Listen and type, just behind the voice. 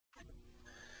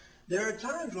There are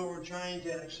times where we're trying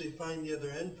to actually find the other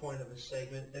endpoint of a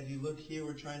segment. If you look here,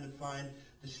 we're trying to find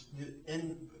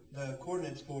the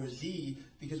coordinates for z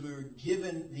because we were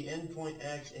given the endpoint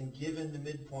x and given the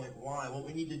midpoint y. What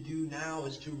we need to do now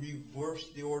is to reverse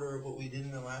the order of what we did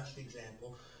in the last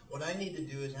example. What I need to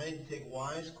do is I need to take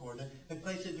y's coordinate and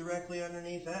place it directly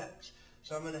underneath x.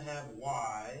 So I'm going to have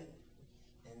y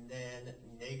and then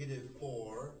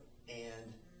 -4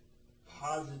 and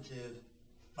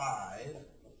 +5.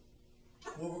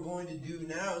 What we're going to do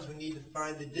now is we need to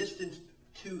find the distance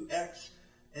to x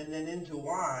and then into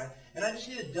y, and I just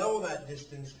need to double that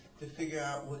distance to figure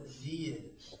out what z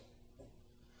is.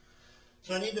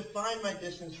 So I need to find my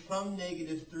distance from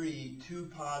 -3 to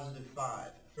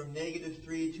 +5. From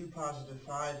 -3 to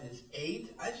 +5 is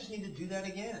 8. I just need to do that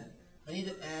again. I need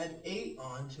to add 8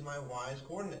 on to my y's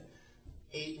coordinate.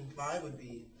 8 and 5 would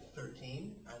be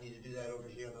 13. I need to do that over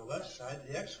here on the left side.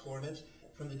 The x coordinates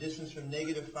from the distance from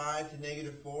 -5 to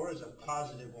 -4 is a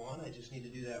 +1. I just need to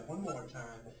do that one more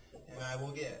time, and I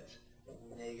will get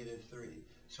 -3.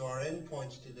 So our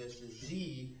endpoints to this is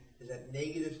z is at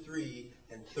 -3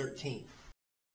 and 13.